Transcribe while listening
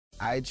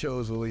I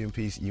chose William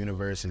Peace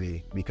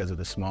University because of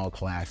the small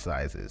class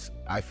sizes.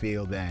 I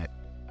feel that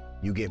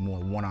you get more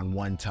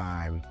one-on-one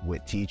time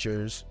with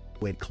teachers.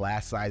 With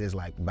class sizes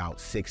like about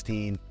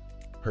 16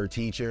 per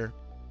teacher,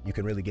 you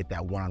can really get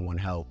that one-on-one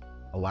help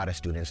a lot of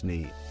students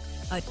need.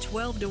 A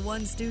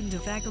 12-to-1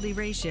 student-to-faculty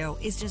ratio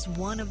is just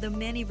one of the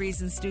many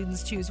reasons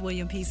students choose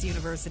William Peace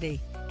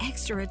University.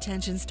 Extra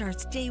attention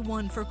starts day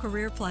one for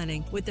career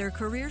planning with their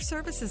Career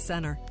Services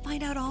Center.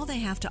 Find out all they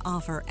have to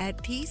offer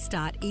at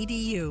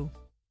peace.edu.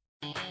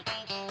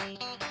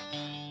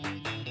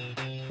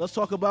 Let's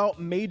talk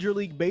about Major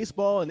League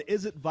Baseball and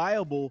is it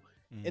viable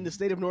in the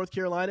state of North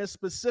Carolina,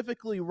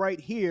 specifically right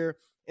here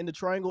in the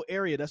Triangle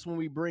area. That's when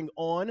we bring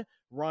on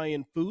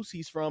Ryse Foose.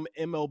 He's from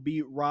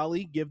MLB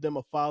Raleigh. Give them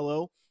a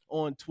follow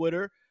on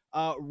Twitter.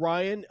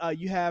 Ryan,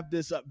 you have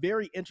this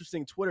very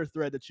interesting Twitter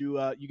thread that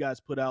you guys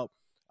put out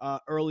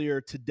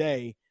earlier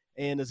today,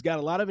 and it's got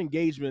a lot of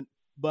engagement.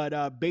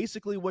 But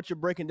basically what you're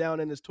breaking down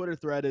in this Twitter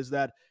thread is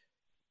that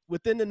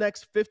within the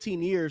next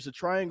 15 years, the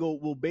Triangle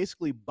will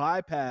basically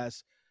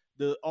bypass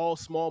the all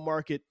small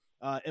market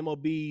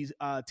MLB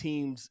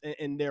teams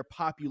and their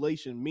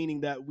population,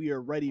 meaning that we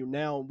are ready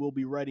now and will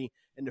be ready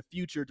in the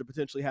future to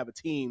potentially have a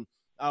team.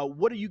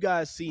 What do you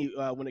guys see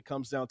when it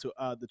comes down to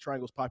the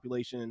Triangle's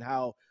population and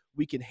how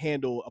we can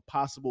handle a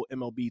possible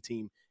MLB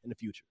team in the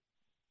future?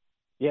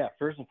 Yeah,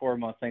 first and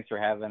foremost, thanks for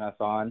having us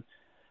on.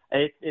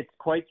 It's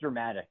quite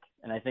dramatic.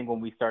 And I think when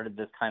we started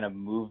this kind of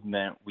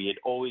movement, we had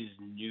always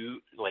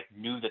knew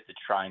that the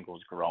Triangle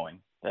was growing,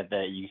 that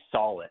you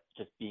saw it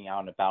just being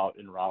out and about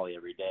in Raleigh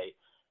every day.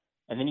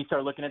 And then you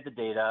start looking at the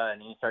data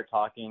and you start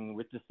talking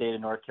with the state of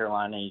North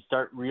Carolina, and you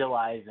start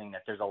realizing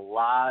that there's a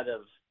lot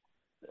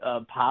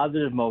of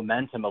positive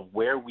momentum of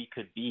where we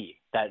could be,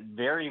 that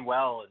very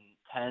well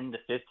in 10 to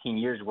 15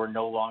 years, we're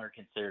no longer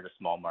considered a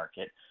small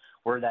market.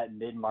 We're that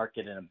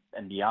mid-market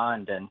and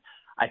beyond. And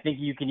I think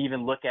you can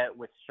even look at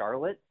with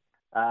Charlotte.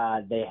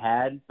 They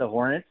had the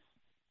Hornets,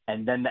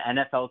 and then the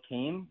NFL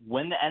came.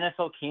 When the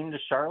NFL came to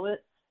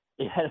Charlotte,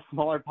 it had a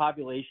smaller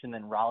population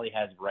than Raleigh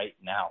has right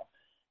now.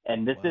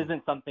 And this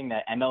isn't something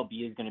that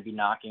MLB is going to be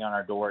knocking on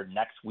our door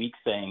next week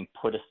saying,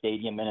 put a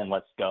stadium in and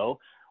let's go.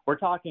 We're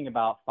talking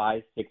about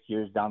 5-6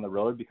 years down the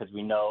road because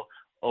we know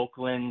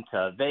Oakland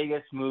to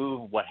Vegas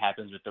move, what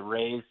happens with the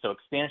Rays. So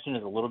expansion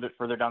is a little bit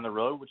further down the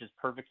road, which is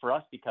perfect for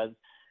us because,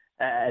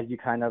 as you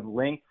kind of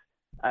linked,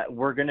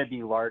 we're going to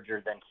be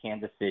larger than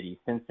Kansas City,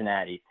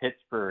 Cincinnati,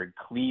 Pittsburgh,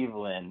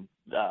 Cleveland,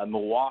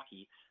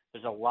 Milwaukee.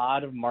 There's a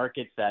lot of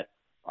markets that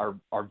are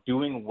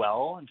doing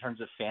well in terms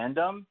of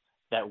fandom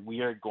that we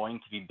are going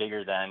to be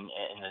bigger than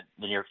in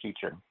the near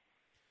future.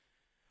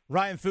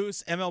 Ryse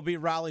Foose, MLB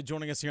Raleigh,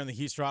 joining us here on the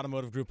Heister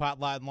Automotive Group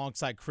hotline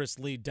alongside Chris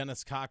Lea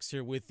Dennis Cox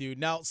here with you.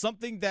 Now,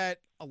 something that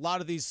a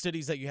lot of these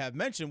cities that you have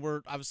mentioned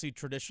were obviously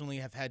traditionally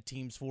have had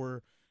teams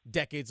for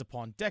decades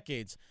upon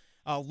decades,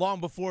 long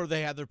before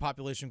they had their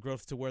population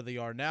growth to where they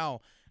are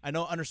now. I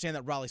understand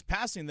that Raleigh's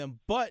passing them,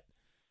 but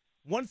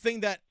one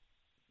thing that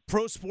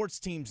pro sports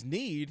teams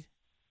need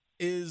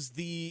is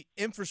the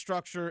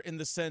infrastructure in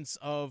the sense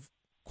of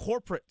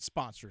corporate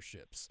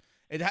sponsorships.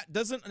 It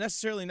doesn't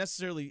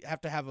necessarily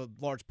have to have a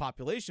large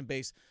population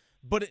base,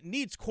 but it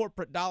needs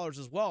corporate dollars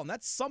as well. And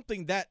that's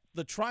something that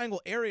the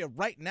Triangle area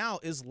right now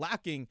is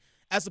lacking,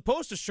 as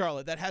opposed to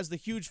Charlotte that has the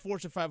huge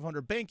Fortune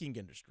 500 banking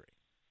industry.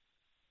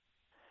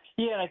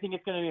 Yeah, and I think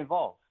it's going to be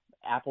involved.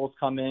 Apple's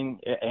coming.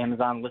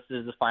 Amazon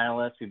listed as a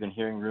finalist. We've been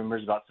hearing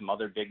rumors about some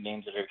other big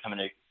names that are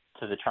coming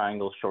to the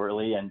Triangle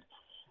shortly. And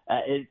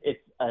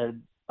it's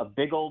a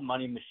big old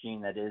money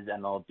machine that is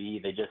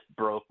MLB. They just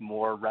broke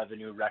more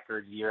revenue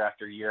records year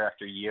after year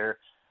after year.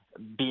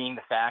 Being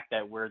the fact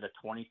that we're the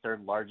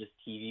 23rd largest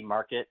TV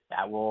market,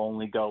 that will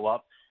only go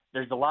up.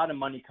 There's a lot of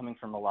money coming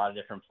from a lot of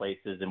different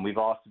places, and we've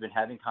also been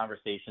having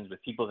conversations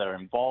with people that are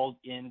involved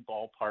in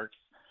ballparks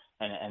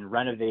and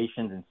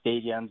renovations and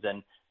stadiums,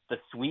 and the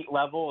suite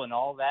level and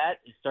all that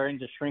is starting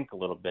to shrink a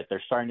little bit.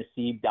 They're starting to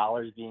see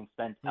dollars being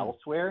spent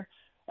elsewhere.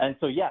 And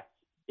so, yes,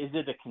 is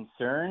it a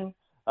concern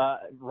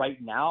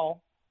right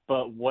now?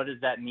 But what does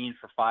that mean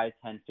for 5,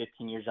 10,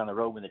 15 years down the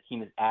road when the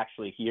team is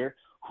actually here?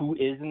 Who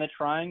is in the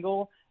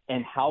Triangle?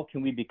 And how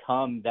can we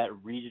become that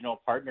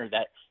regional partner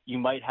that you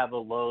might have a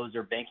Lowe's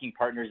or banking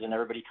partners and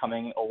everybody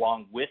coming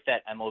along with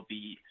that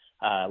MLB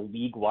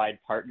league-wide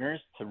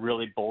partners to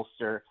really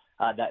bolster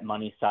that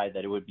money side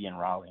that it would be in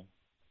Raleigh.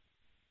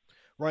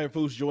 Ryse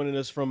Foose joining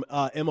us from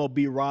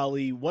MLB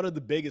Raleigh. One of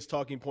the biggest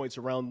talking points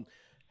around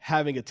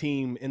having a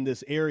team in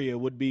this area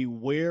would be,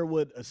 where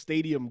would a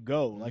stadium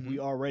go? Like, we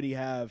already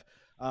have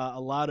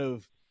a lot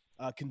of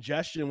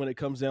congestion when it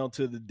comes down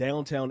to the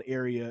downtown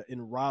area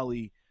in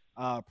Raleigh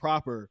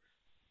proper.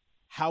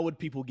 How would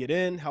people get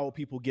in? How would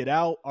people get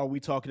out? Are we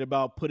talking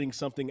about putting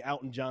something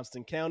out in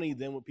Johnston County?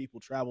 Then would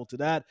people travel to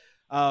that?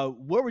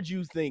 Where would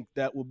you think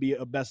that would be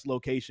a best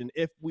location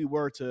if we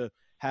were to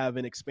have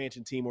an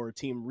expansion team or a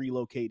team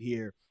relocate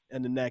here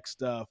in the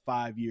next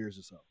 5 years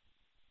or so?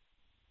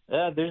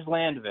 There's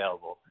land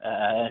available.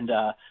 And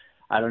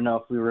I don't know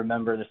if we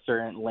remember the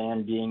certain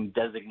land being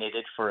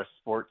designated for a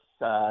sports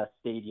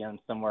stadium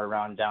somewhere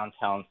around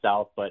downtown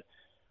South. But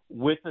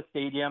with the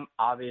stadium,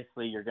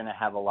 obviously you're going to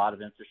have a lot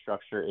of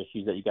infrastructure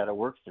issues that you got to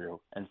work through.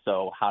 And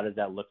so how does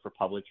that look for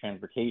public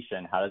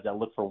transportation? How does that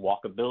look for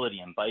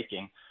walkability and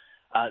biking?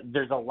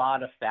 There's a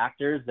lot of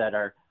factors that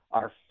are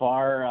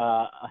far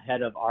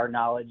ahead of our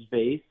knowledge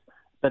base,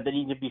 but they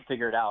need to be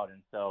figured out.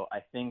 And so I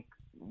think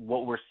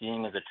what we're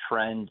seeing is a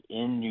trend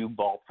in new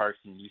ballparks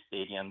and new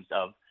stadiums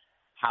of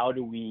how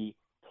do we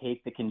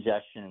take the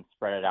congestion and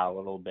spread it out a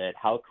little bit?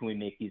 How can we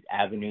make these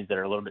avenues that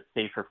are a little bit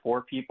safer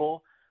for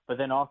people, but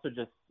then also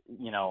just,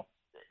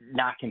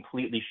 not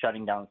completely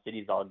shutting down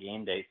cities all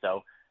game day.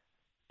 So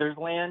there's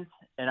land,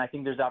 and I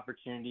think there's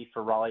opportunity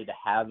for Raleigh to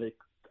have a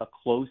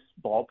close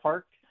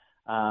ballpark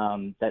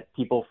that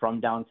people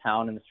from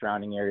downtown and the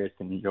surrounding areas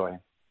can enjoy.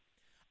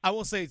 I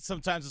will say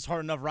sometimes it's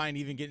hard enough, Ryan,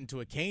 even get into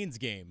a Canes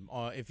game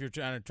if you're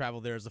trying to travel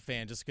there as a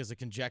fan, just because of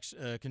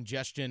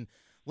congestion,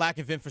 lack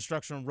of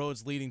infrastructure and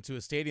roads leading to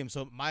a stadium.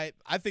 So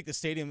I think the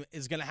stadium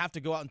is going to have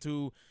to go out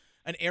into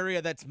an area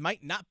that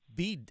might not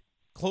be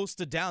close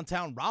to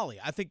downtown Raleigh.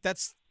 I think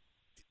that's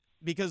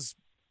because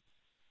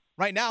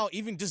right now,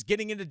 even just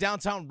getting into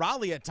downtown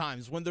Raleigh at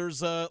times when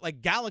there's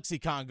like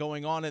GalaxyCon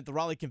going on at the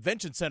Raleigh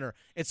Convention Center,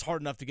 it's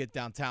hard enough to get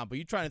downtown. But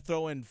you're trying to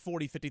throw in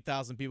 40,000,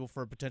 50,000 people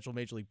for a potential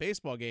Major League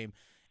Baseball game,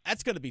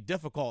 that's going to be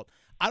difficult.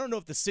 I don't know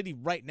if the city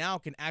right now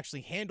can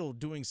actually handle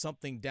doing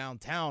something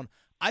downtown.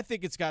 I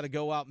think it's got to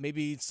go out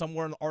maybe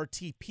somewhere in the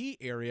RTP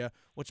area,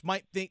 which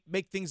might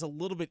make things a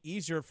little bit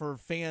easier for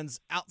fans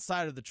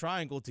outside of the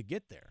Triangle to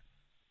get there.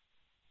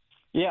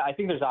 Yeah, I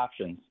think there's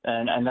options.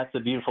 And that's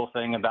the beautiful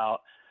thing about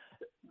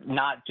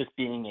not just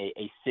being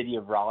a city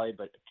of Raleigh,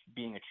 but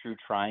being a true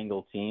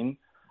Triangle team,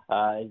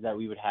 is that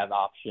we would have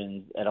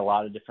options at a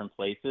lot of different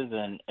places.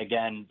 And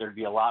again, there'd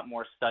be a lot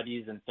more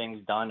studies and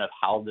things done of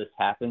how this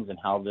happens and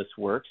how this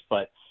works.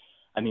 But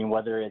I mean,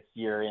 whether it's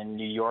you're in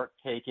New York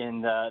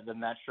taking the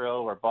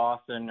Metro or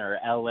Boston or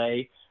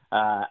LA,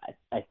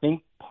 I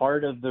think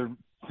part of the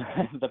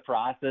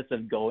process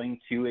of going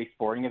to a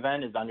sporting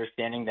event is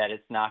understanding that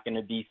it's not going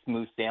to be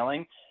smooth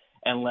sailing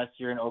unless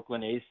you're an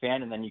Oakland A's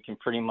fan, and then you can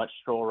pretty much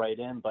stroll right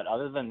in. But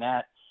other than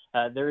that,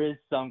 there is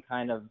some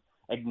kind of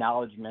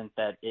acknowledgement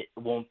that it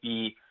won't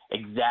be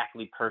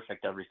exactly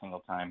perfect every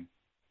single time.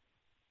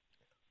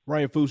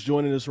 Ryse Foose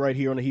joining us right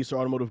here on the Heaster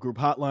Automotive Group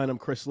Hotline. I'm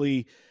Chris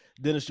Lea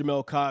Dennis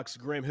Cox,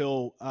 Graham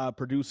Hill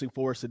producing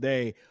for us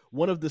today.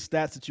 One of the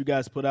stats that you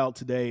guys put out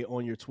today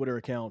on your Twitter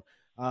account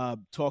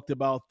talked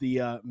about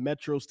the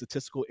Metro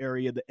Statistical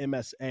Area, the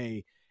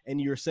MSA,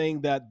 and you're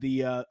saying that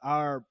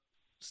our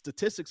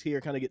statistics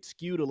here kind of get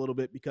skewed a little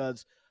bit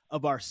because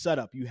of our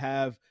setup. You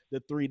have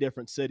the three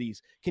different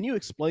cities. Can you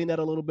explain that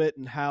a little bit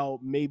and how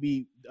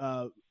maybe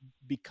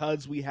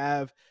because we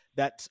have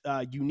that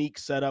unique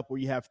setup where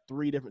you have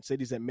three different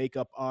cities that make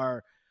up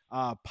our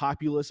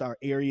populace, our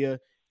area,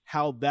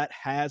 how that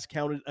has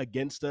counted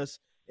against us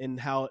and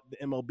how the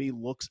MLB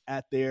looks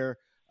at their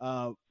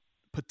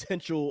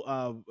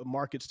potential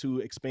markets to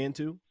expand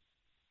to?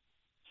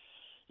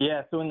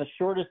 Yeah, so in the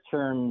shortest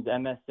terms,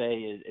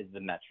 MSA is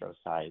the metro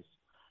size.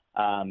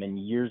 And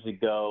years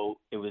ago,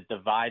 it was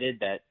divided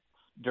that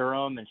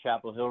Durham and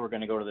Chapel Hill were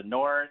going to go to the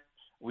north.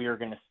 We were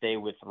going to stay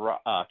with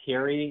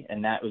Cary,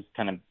 and that was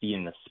kind of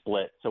being the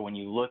split. So when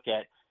you look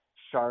at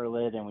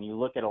Charlotte and when you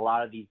look at a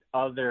lot of these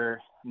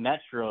other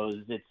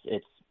metros,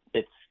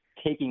 it's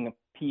taking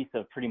a piece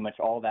of pretty much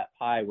all that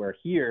pie, where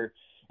here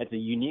it's a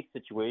unique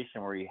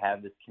situation where you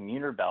have this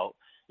commuter belt.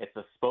 It's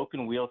a spoke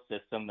and wheel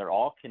system. They're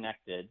all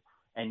connected,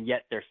 and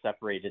yet they're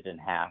separated in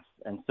half.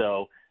 And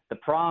so the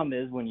problem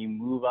is when you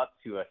move up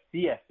to a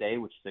CSA,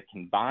 which is a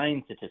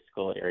combined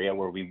statistical area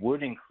where we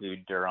would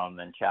include Durham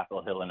and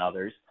Chapel Hill and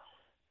others,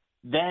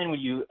 then when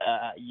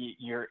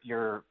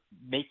you're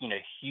making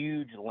a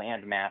huge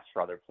land mass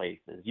for other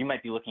places. You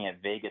might be looking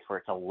at Vegas where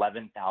it's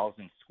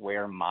 11,000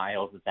 square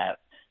miles that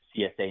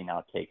CSA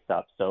now takes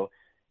up. So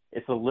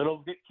it's a little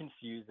bit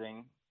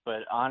confusing,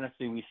 but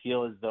honestly, we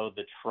feel as though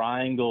the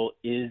Triangle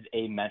is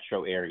a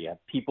metro area.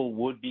 People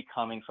would be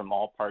coming from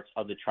all parts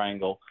of the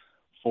Triangle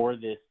for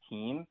this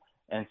team.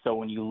 And so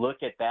when you look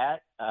at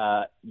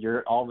that,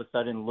 you're all of a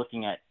sudden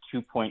looking at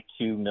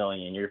 2.2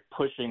 million. You're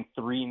pushing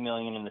 3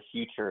 million in the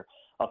future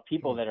of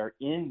people that are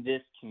in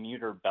this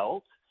commuter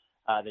belt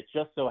that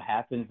just so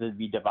happens to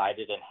be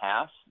divided in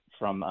half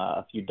from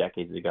a few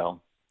decades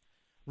ago.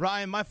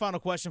 Ryan, my final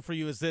question for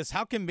you is this.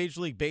 How can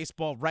Major League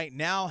Baseball right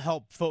now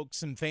help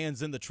folks and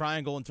fans in the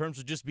Triangle in terms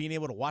of just being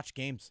able to watch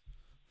games?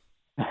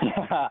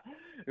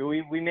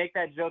 We make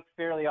that joke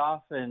fairly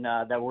often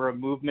that we're a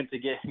movement to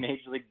get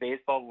Major League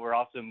Baseball, but we're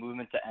also a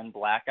movement to end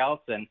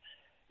blackouts. And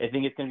I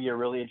think it's going to be a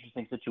really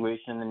interesting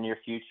situation in the near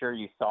future.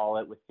 You saw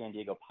it with San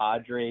Diego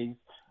Padres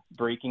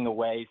breaking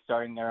away,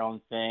 starting their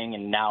own thing,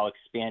 and now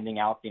expanding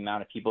out the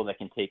amount of people that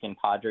can take in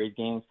Padres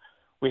games.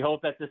 We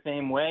hope that's the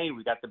same way.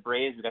 We got the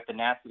Braves, we got the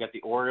Nats, we got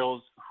the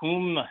Orioles.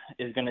 Whom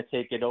is going to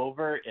take it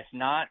over? If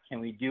not,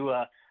 can we do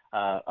a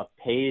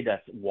paid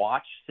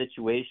watch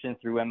situation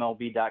through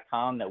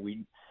MLB.com that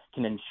we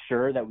can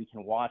ensure that we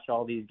can watch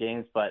all these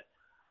games? But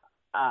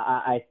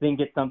I think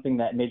it's something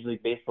that Major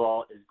League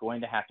Baseball is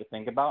going to have to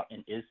think about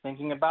and is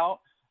thinking about.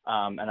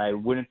 And I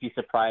wouldn't be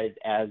surprised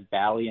as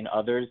Bally and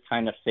others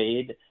kind of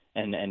fade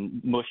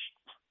and mush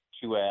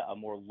to a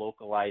more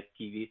localized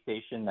TV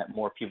station that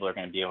more people are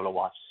going to be able to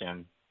watch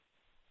soon.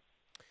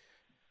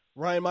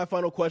 Ryan, my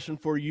final question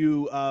for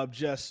you,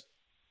 just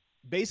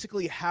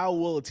basically, how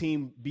will a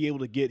team be able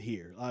to get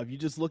here? If you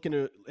just look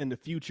in the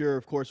future,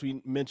 of course,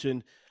 we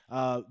mentioned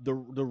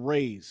the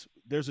Rays.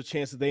 There's a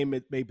chance that they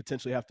may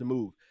potentially have to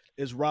move.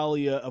 Is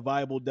Raleigh a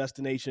viable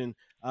destination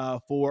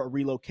for a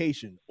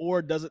relocation,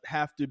 or does it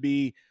have to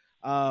be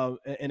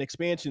an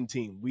expansion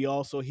team? We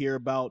also hear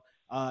about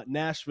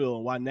Nashville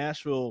and why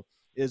Nashville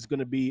is going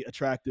to be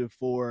attractive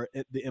for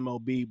the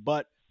MLB,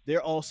 but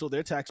their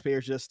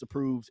taxpayers just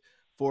approved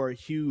for a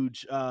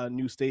huge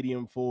new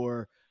stadium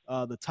for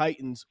the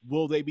Titans.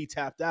 Will they be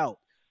tapped out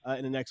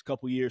in the next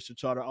couple of years to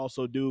try to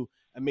also do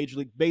a Major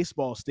League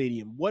Baseball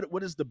stadium?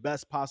 What is the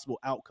best possible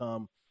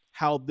outcome?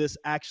 How this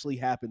actually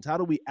happens? How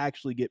do we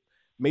actually get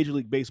Major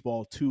League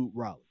Baseball to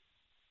Raleigh?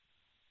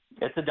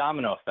 It's a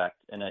domino effect,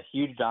 and a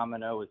huge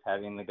domino is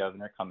having the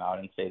governor come out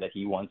and say that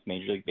he wants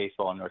Major League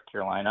Baseball in North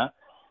Carolina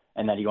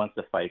and that he wants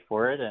to fight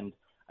for it. And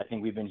I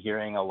think we've been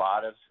hearing a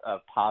lot of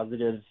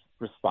positive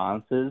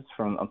responses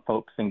from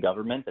folks in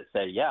government that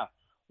say, yeah,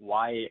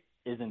 why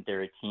isn't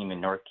there a team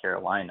in North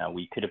Carolina?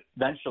 We could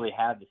eventually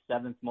have the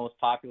seventh most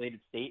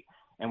populated state,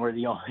 and we're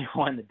the only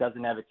one that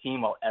doesn't have a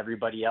team while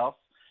everybody else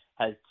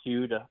has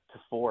 2 to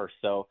 4.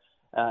 So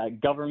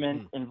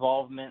government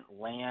involvement,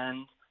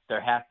 land,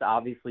 there has to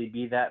obviously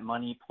be that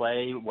money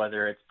play,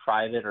 whether it's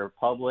private or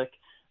public.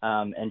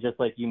 And just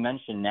like you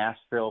mentioned,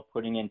 Nashville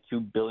putting in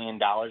 $2 billion in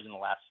the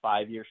last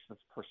 5 years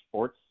for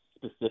sports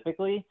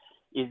specifically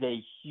is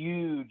a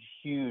huge,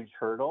 huge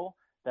hurdle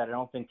that I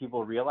don't think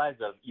people realize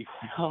of. You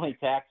can only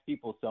tax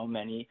people so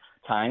many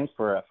times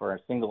for a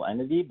single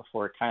entity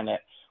before it kind of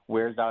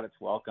wears out its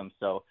welcome.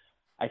 So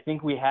I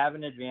think we have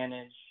an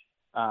advantage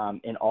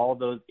in all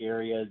those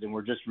areas, and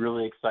we're just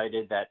really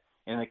excited that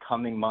in the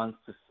coming months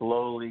to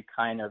slowly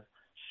kind of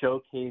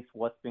showcase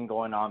what's been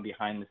going on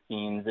behind the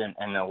scenes and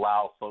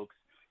allow folks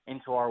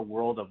into our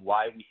world of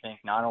why we think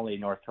not only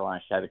North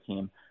Carolina should have a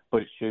team,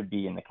 but it should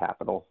be in the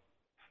capital.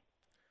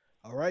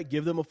 All right,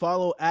 give them a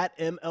follow at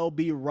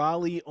MLB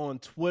Raleigh on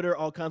Twitter.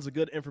 All kinds of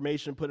good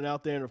information putting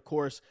out there, and of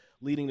course,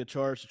 leading the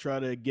charge to try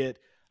to get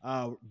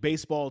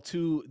baseball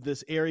to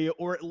this area,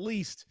 or at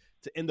least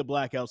to end the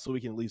blackout so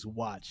we can at least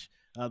watch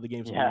the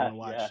games we want to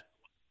watch. Yeah.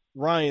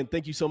 Ryan,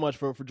 thank you so much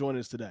for joining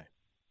us today.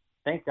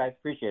 Thanks, guys.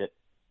 Appreciate it.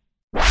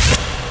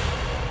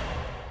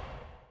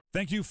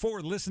 Thank you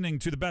for listening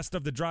to the Best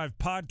of the Drive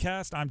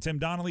podcast. I'm Tim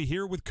Donnelly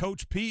here with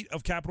Coach Pete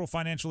of Capital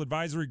Financial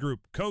Advisory Group.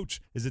 Coach,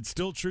 is it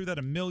still true that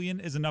 $1 million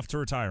is enough to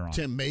retire on?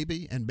 Tim,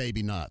 maybe and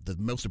maybe not. The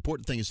most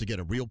important thing is to get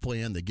a real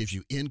plan that gives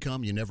you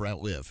income you never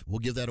outlive. We'll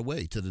give that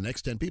away to the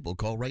next 10 people.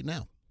 Call right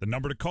now. The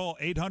number to call,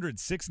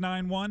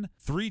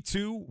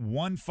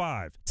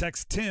 800-691-3215.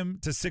 Text Tim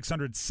to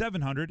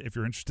 600-700 if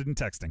you're interested in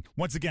texting.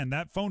 Once again,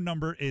 that phone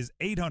number is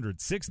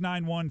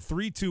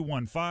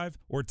 800-691-3215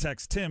 or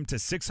text Tim to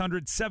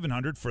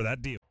 600-700 for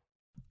that deal.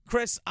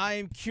 Chris, I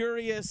am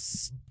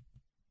curious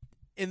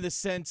in the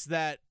sense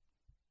that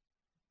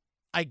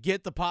I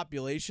get the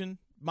population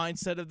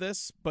mindset of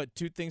this, but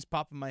two things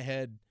pop in my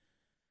head.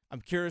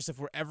 I'm curious if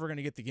we're ever going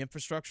to get the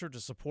infrastructure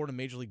to support a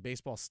Major League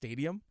Baseball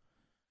stadium.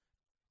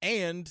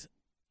 And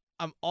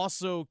I'm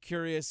also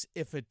curious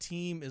if a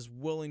team is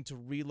willing to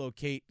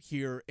relocate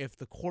here if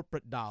the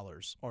corporate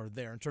dollars are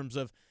there, in terms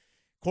of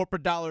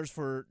corporate dollars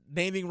for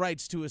naming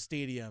rights to a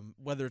stadium,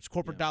 whether it's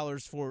corporate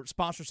dollars for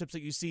sponsorships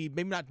that you see,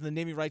 maybe not the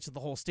naming rights of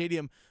the whole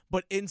stadium,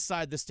 but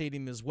inside the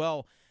stadium as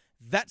well.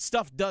 That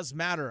stuff does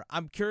matter.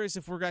 I'm curious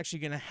if we're actually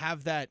going to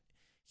have that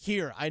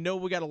here. I know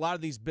we got a lot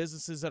of these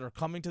businesses that are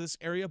coming to this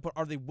area, but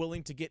are they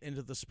willing to get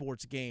into the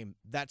sports game?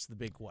 That's the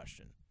big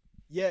question.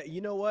 Yeah,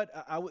 you know what?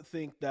 I would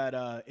think that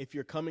if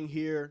you're coming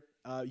here,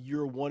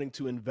 you're wanting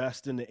to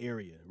invest in the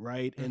area,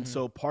 right? Mm-hmm. And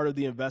so part of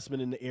the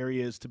investment in the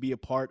area is to be a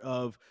part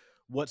of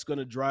what's going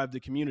to drive the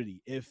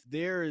community. If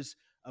there's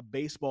a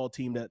baseball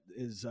team that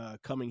is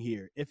coming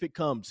here, if it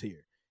comes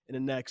here in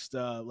the next,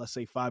 let's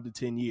say, 5 to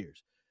 10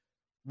 years,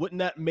 wouldn't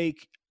that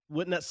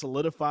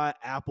solidify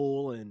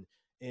Apple and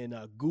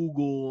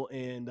Google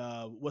and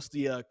what's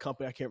the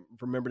company? I can't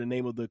remember the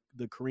name of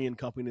the Korean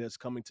company that's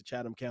coming to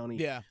Chatham County.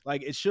 Yeah.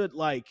 Like it should,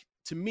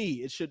 to me,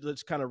 it should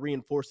just kind of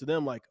reinforce to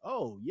them like,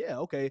 oh, yeah,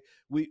 okay,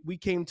 we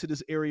came to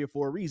this area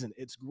for a reason.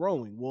 It's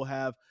growing. We'll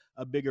have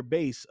a bigger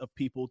base of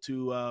people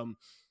to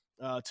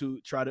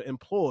try to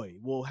employ.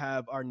 We'll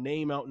have our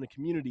name out in the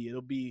community.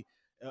 It'll be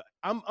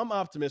I'm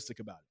optimistic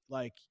about it.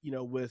 Like, you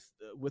know, with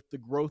the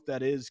growth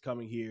that is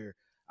coming here,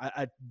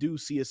 I do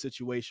see a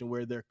situation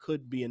where there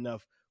could be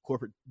enough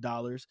corporate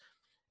dollars.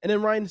 And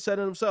then Ryan said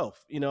it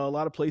himself, you know, a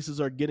lot of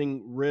places are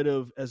getting rid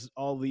of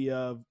all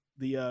the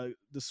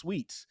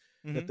suites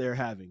that they're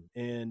having.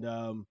 And,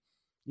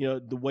 you know,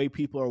 the way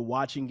people are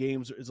watching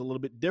games is a little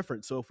bit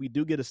different. So if we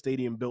do get a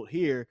stadium built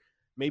here,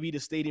 maybe the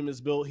stadium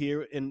is built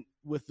here and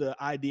with the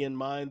idea in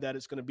mind that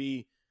it's going to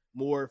be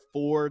more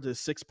 4 to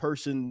 6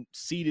 person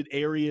seated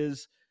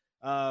areas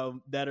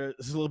that are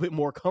a little bit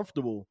more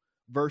comfortable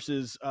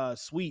versus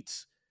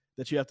suites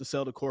that you have to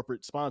sell to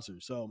corporate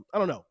sponsors. So I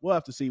don't know. We'll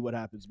have to see what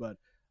happens, but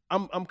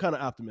I'm kind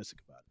of optimistic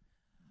about it.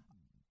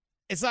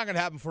 It's not going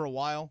to happen for a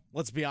while.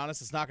 Let's be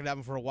honest. It's not going to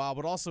happen for a while.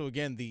 But also,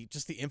 again, the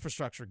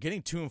infrastructure,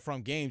 getting to and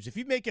from games. If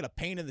you make it a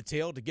pain in the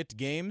tail to get to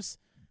games,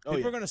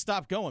 people are going to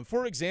stop going.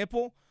 For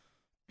example,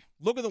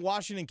 look at the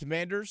Washington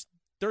Commanders.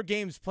 Their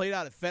game's played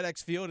out at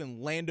FedEx Field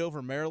in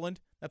Landover, Maryland.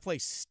 That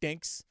place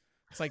stinks.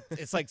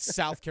 It's like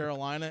South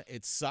Carolina.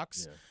 It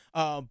sucks.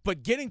 Yeah.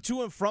 But getting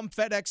to and from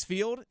FedEx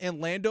Field in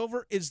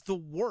Landover is the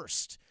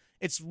worst.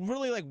 It's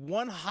really like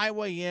one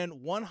highway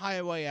in, one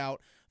highway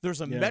out. There's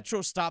a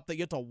metro stop that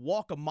you have to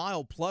walk a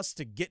mile plus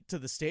to get to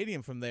the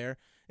stadium from there.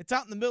 It's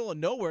out in the middle of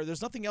nowhere.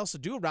 There's nothing else to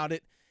do around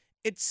it.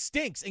 It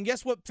stinks. And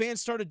guess what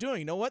fans started doing?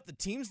 You know what? The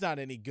team's not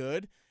any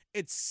good.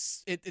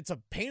 It's a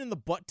pain in the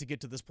butt to get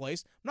to this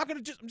place.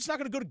 I'm just not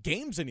gonna go to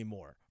games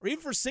anymore, or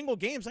even for single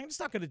games. I'm just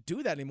not gonna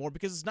do that anymore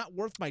because it's not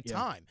worth my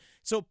time.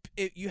 So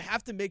you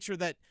have to make sure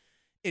that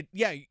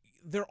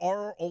there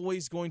are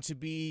always going to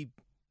be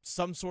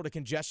some sort of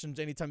congestion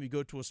anytime you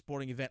go to a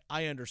sporting event.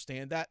 I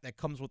understand that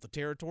comes with the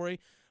territory,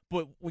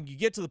 but when you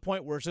get to the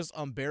point where it's just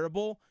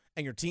unbearable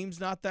and your team's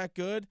not that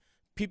good,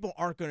 people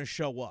aren't going to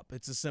show up.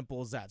 It's as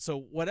simple as that. So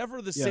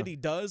whatever the city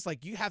does,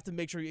 like, you have to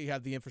make sure you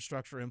have the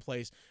infrastructure in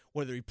place,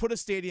 whether you put a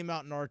stadium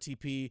out in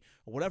RTP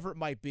or whatever it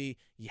might be.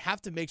 You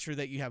have to make sure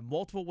that you have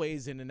multiple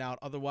ways in and out.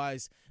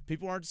 Otherwise,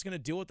 people aren't just going to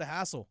deal with the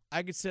hassle.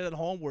 I could sit at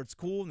home where it's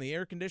cool in the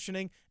air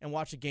conditioning and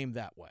watch a game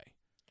that way.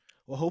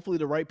 Well, hopefully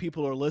the right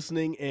people are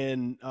listening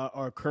and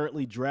are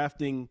currently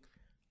drafting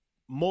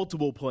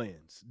multiple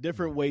plans,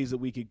 different ways that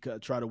we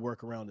could try to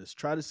work around this.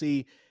 Try to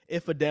see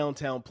if a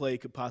downtown play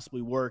could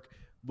possibly work,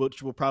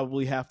 which will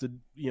probably have to,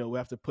 we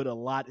have to put a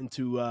lot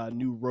into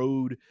new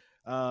road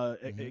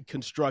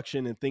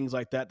construction and things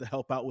like that to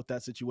help out with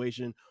that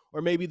situation.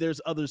 Or maybe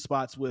there's other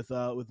spots with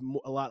a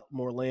lot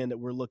more land that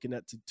we're looking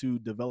at to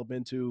develop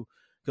into,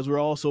 because we're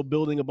also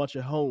building a bunch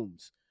of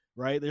homes,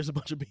 right? There's a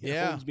bunch of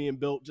homes being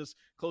built just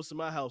close to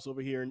my house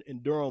over here in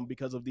Durham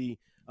because of the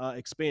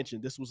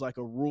expansion. This was like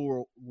a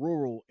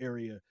rural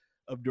area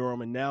of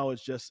Durham, and now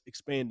it's just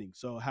expanding.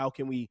 So how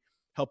can we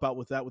help out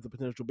with that with the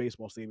potential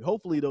baseball stadium?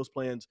 Hopefully those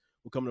plans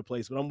will come into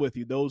place, but I'm with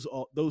you. Those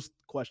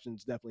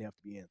questions definitely have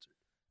to be answered.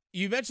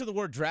 You mentioned the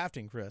word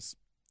drafting, Chris,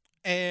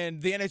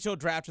 and the NHL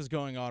Draft is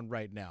going on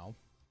right now.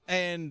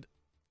 And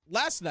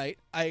last night,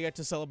 I got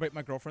to celebrate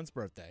my girlfriend's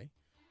birthday.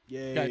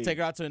 Yay. Got to take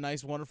her out to a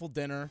nice, wonderful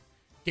dinner.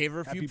 Gave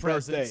her a few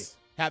birthday. presents.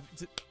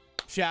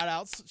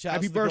 Shout-outs.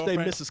 Happy birthday,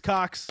 Mrs.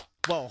 Cox.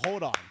 Well,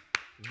 hold on.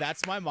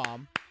 That's my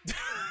mom.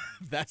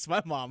 That's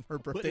my mom. Her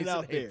birthday's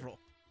in April.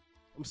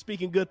 I'm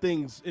speaking good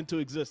things into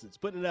existence.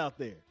 Putting it out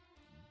there.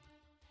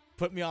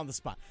 Put me on the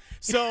spot.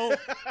 So,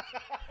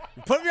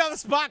 put me on the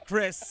spot,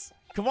 Chris.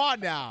 Come on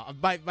now.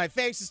 My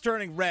face is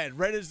turning red.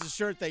 Red is the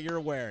shirt that you're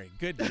wearing.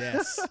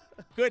 Goodness.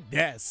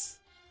 Goodness.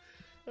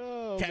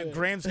 Oh,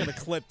 Graham's going to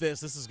clip this.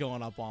 This is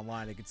going up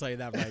online. I can tell you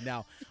that right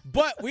now.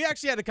 But we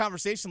actually had a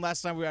conversation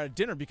last time we were at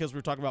dinner because we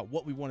were talking about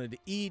what we wanted to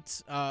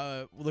eat.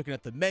 We're looking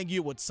at the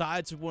menu, what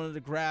sides we wanted to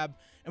grab.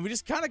 And we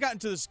just kind of got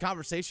into this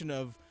conversation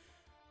of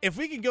if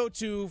we can go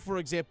to, for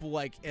example,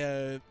 like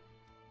a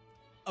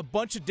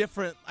bunch of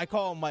different, I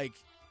call them like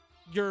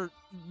your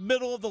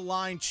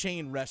middle-of-the-line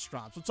chain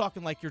restaurants. We're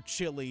talking like your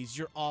Chili's,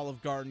 your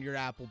Olive Garden, your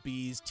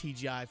Applebee's,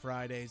 TGI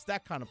Fridays,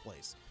 that kind of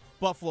place.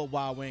 Buffalo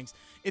Wild Wings.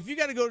 If you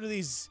got to go to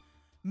these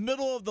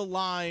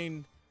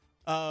middle-of-the-line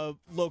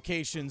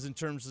locations in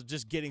terms of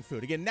just getting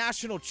food, again,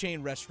 national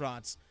chain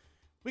restaurants,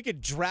 we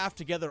could draft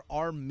together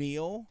our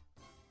meal.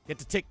 You have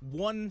to take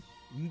one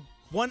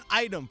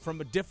item from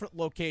a different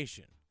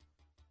location.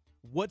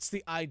 What's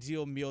the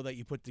ideal meal that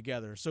you put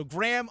together? So,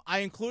 Graham,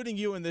 I'm including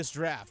you in this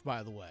draft,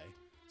 by the way.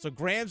 So,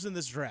 Graham's in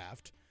this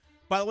draft.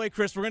 By the way,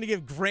 Chris, we're going to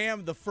give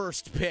Graham the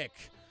first pick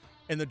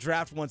in the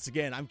draft once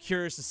again. I'm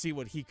curious to see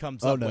what he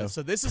comes up with.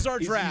 So, this is our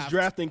draft. He's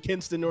drafting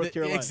Kinston, North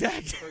Carolina.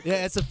 Exactly.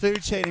 Yeah, it's a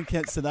food chain in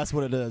Kinston. That's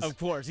what it is. Of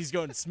course. He's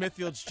going to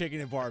Smithfield's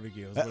Chicken and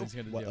Barbecue is what he's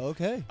going to do.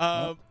 Okay.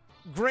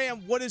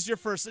 Graham, what is your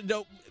first?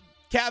 No,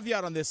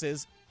 caveat on this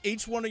is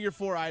each one of your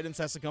 4 items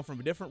has to come from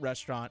a different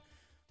restaurant.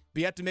 But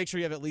you have to make sure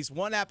you have at least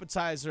one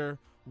appetizer,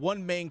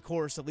 one main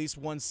course, at least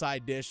one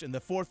side dish, and the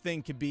 4th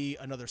thing could be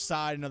another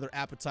side, another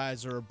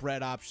appetizer, a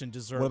bread option,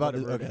 dessert, what about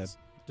whatever it is.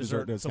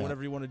 Dessert, so discount.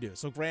 whatever you want to do.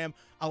 So, Graham,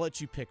 I'll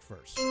let you pick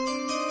first. Draft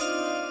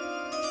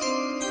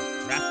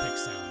pick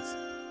sounds.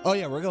 Oh,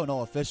 yeah, we're going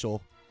all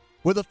official.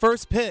 With the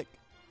first pick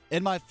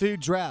in my food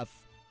draft,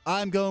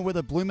 I'm going with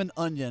a bloomin'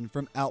 onion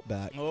from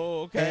Outback.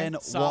 Oh, okay.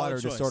 And solid water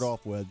choice to start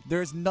off with.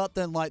 There's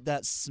nothing like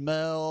that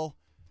smell,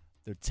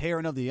 the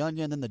tearing of the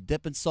onion, and the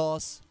dipping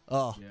sauce.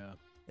 Oh, yeah.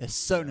 It's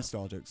so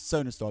nostalgic,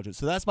 so nostalgic.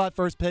 So that's my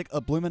first pick,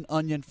 a bloomin'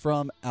 onion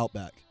from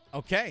Outback.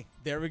 Okay,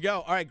 there we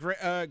go. All right,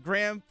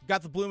 Graham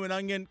got the bloomin'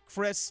 onion.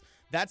 Chris,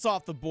 that's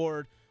off the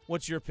board.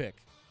 What's your pick?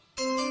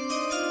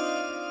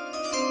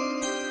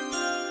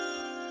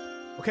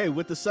 Okay,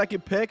 with the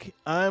second pick,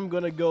 I'm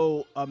going to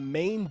go a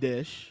main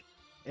dish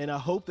and I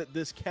hope that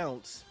this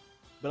counts,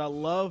 but I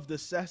love the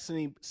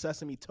sesame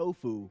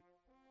tofu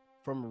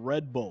from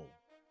Red Bull.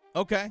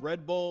 Okay.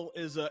 Red Bull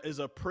is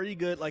a pretty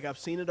good, like I've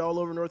seen it all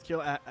over North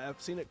Carolina.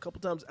 I've seen it a couple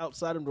times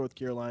outside of North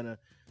Carolina.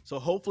 So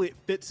hopefully it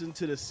fits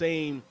into the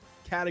same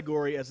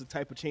category as the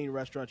type of chain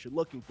restaurant you're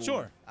looking for.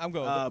 Sure, I'm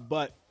going.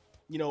 But,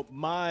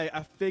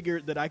 I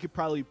figured that I could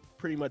probably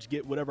pretty much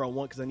get whatever I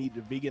want because I need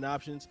the vegan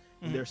options.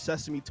 And their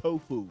sesame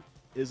tofu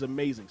is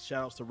amazing.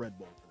 Shout outs to Red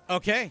Bull.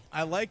 Okay,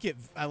 I like it.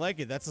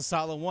 That's a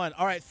solid one.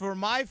 All right, for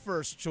my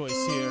first choice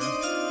here,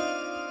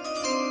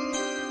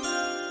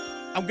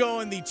 I'm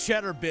going the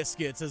cheddar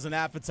biscuits as an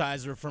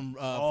appetizer from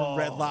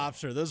Red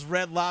Lobster. Those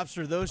Red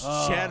Lobster, those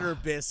cheddar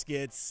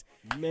biscuits,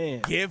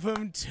 man, give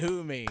them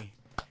to me.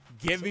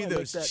 Give me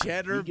those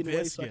cheddar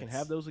biscuits. So I can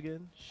have those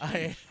again.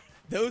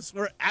 Those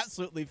were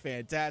absolutely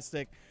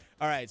fantastic.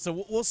 All right,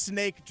 so we'll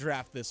snake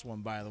draft this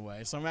one, by the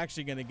way. So I'm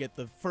actually going to get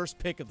the first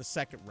pick of the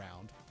second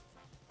round.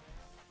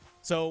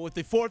 So with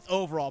the 4th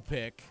overall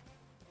pick,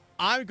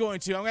 I'm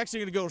actually going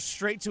to go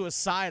straight to a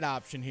side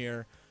option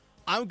here.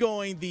 I'm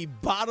going the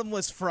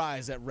bottomless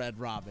fries at Red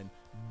Robin.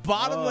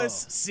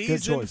 Bottomless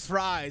seasoned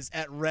fries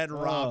at Red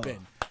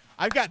Robin.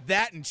 I've got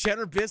that and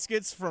cheddar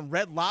biscuits from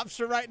Red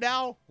Lobster right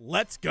now.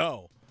 Let's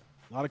go.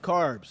 A lot of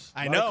carbs.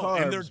 I know,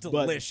 and they're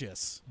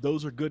delicious.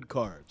 Those are good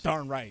carbs.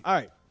 Darn right. All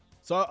right,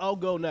 so I'll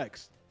go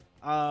next.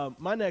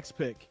 My next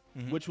pick,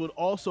 which would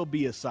also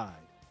be a side,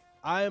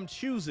 I am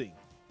choosing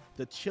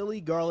the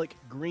chili garlic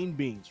green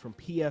beans from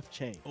P.F.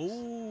 Chang's.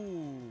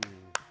 Ooh.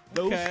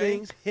 Those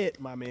things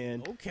hit, my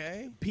man.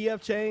 Okay.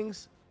 P.F.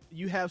 Chang's,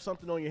 you have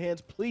something on your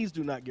hands. Please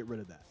do not get rid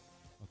of that.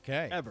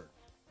 Okay. Ever.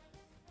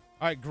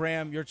 All right,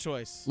 Graham, your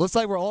choice. Looks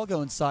like we're all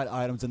going side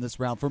items in this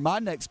round. For my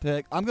next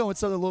pick, I'm going with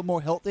something a little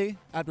more healthy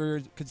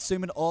after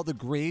consuming all the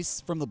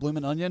grease from the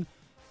Bloomin' Onion.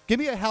 Give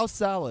me a house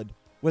salad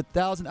with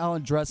Thousand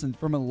Island dressing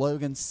from a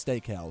Logan's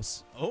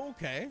Steakhouse.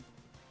 Okay.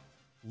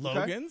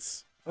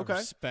 Logan's? Okay. I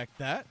respect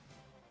that.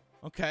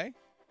 Okay.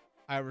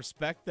 I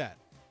respect that.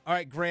 All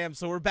right, Graham,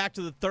 so we're back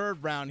to the 3rd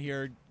round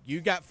here. You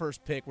got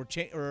first pick.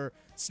 We're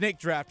snake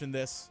drafting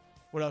this.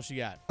 What else you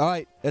got? All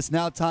right, it's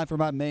now time for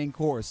my main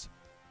course.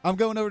 I'm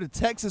going over to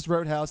Texas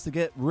Roadhouse to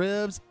get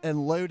ribs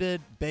and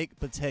loaded baked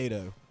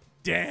potato.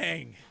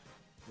 Dang.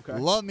 Okay.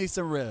 Love me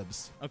some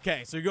ribs.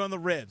 Okay, so you're going the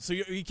ribs. So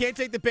you can't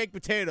take the baked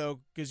potato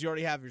because you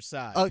already have your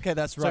side. Okay,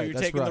 that's right. So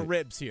you're taking the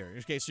ribs here.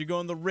 Okay, so you're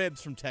going the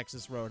ribs from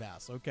Texas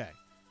Roadhouse. Okay.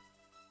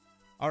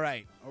 All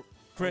right.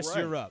 Chris,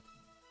 you're up.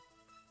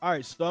 All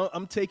right, so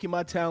I'm taking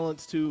my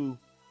talents to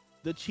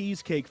the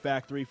Cheesecake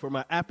Factory for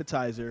my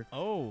appetizer.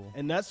 Oh.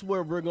 And that's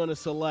where we're going to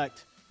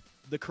select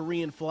the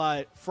Korean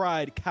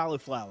fried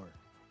cauliflower.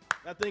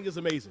 That thing is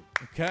amazing.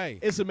 Okay.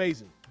 It's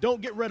amazing.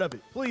 Don't get rid of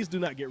it. Please do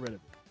not get rid of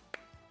it.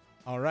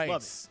 All right.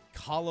 Love it.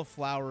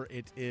 Cauliflower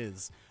it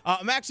is.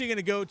 I'm actually going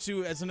to go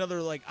to, as another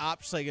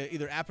option,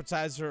 either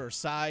appetizer or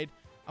side,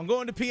 I'm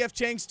going to P.F.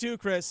 Chang's too,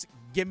 Chris.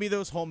 Give me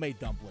those homemade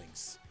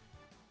dumplings.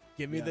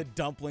 Give me the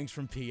dumplings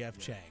from P.F.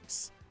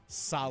 Chang's.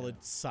 Solid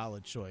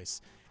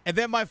choice. And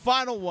then my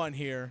final one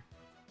here.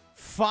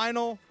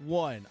 Final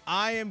one.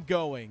 I am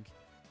going,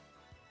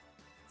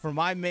 for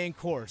my main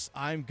course,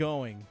 I'm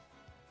going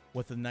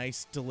with a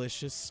nice,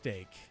 delicious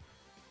steak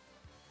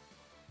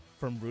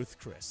from Ruth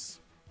Chris.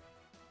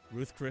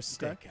 Ruth Chris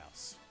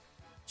Steakhouse.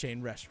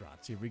 Chain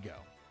restaurants. Here we go.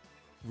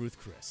 Ruth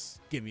Chris.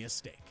 Give me a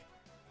steak.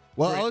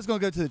 Well, I was going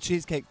to go to the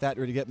Cheesecake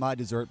Factory to get my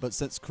dessert, but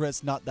since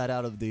Chris knocked that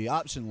out of the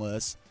option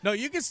list. No,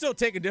 you can still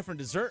take a different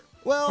dessert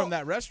from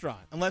that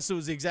restaurant, unless it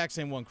was the exact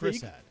same one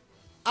Chris had.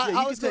 I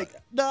want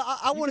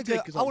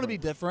to be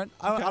different.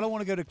 I don't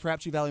want to go to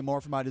Crabtree Valley Mall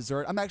for my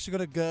dessert. I'm actually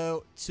going to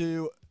go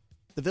to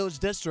the Village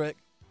District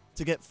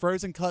to get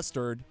frozen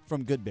custard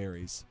from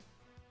Goodberries.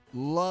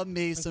 Love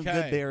me some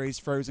Goodberries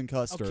frozen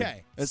custard.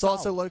 Okay. It's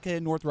also located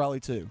in North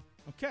Raleigh, too.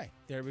 Okay.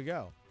 There we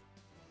go.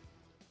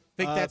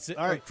 I think that's it.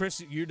 All right.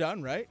 Chris, you're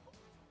done, right?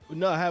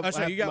 No, I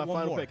have, you got my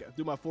one final more. pick.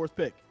 Do my 4th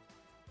pick.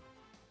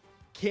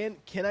 Can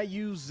I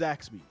use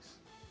Zaxby's?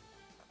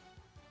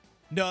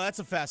 No, that's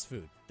a fast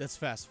food. That's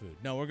fast food.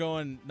 No, we're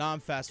going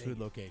non-fast food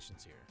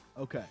locations here.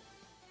 Okay.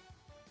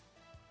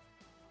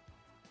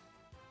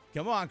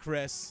 Come on,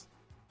 Chris.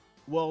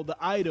 Well, the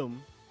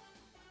item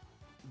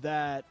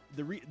that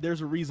there's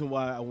a reason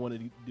why I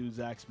wanted to do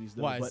Zaxby's,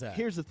 though. Why is but that?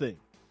 Here's the thing.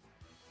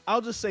 I'll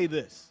just say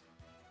this.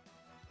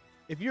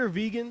 If you're a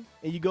vegan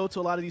and you go to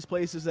a lot of these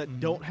places that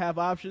don't have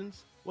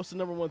options, what's the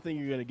number one thing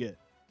you're going to get?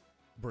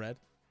 Bread.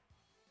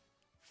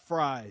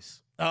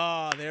 Fries.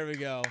 Oh, there we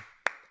go.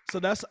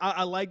 So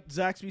I like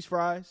Zaxby's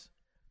fries,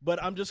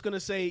 but I'm just going to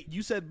say,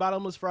 you said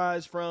bottomless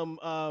fries from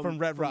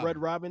Red Robin. Red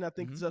Robin. I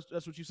think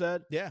that's what you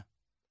said. Yeah.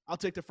 I'll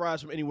take the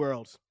fries from anywhere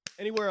else.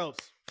 Anywhere else.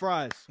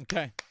 Fries.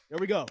 Okay. There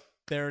we go.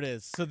 There it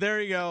is. So there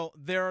you go.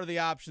 There are the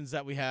options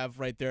that we have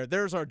right there.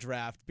 There's our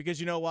draft, because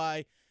you know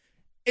why?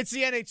 It's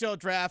the NHL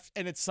draft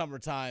and it's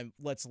summertime.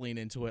 Let's lean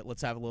into it.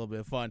 Let's have a little bit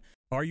of fun.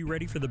 Are you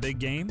ready for the big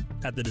game?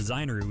 At The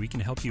Designery, we can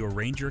help you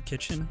arrange your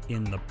kitchen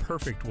in the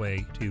perfect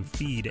way to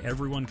feed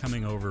everyone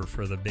coming over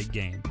for the big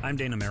game. I'm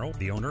Dana Merrill,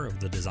 the owner of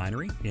The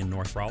Designery in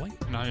North Raleigh.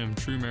 And I am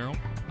True Merrill.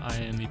 I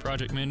am the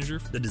project manager.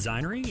 The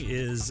Designery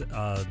is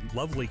a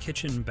lovely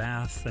kitchen,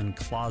 bath, and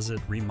closet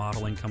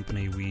remodeling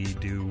company. We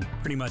do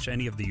pretty much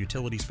any of the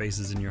utility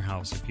spaces in your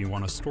house. If you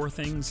want to store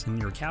things in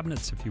your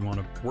cabinets, if you want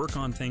to work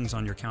on things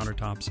on your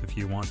countertops, if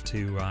you want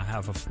to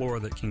have a floor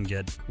that can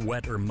get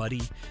wet or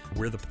muddy,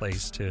 we're the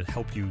place to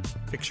help you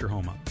fix your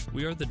home up.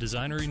 We are the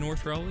Designery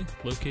North Raleigh,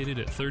 located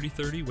at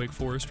 3030 Wake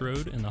Forest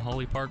Road in the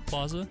Holly Park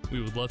Plaza.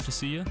 We would love to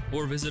see you,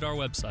 or visit our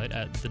website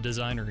at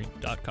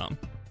thedesignery.com.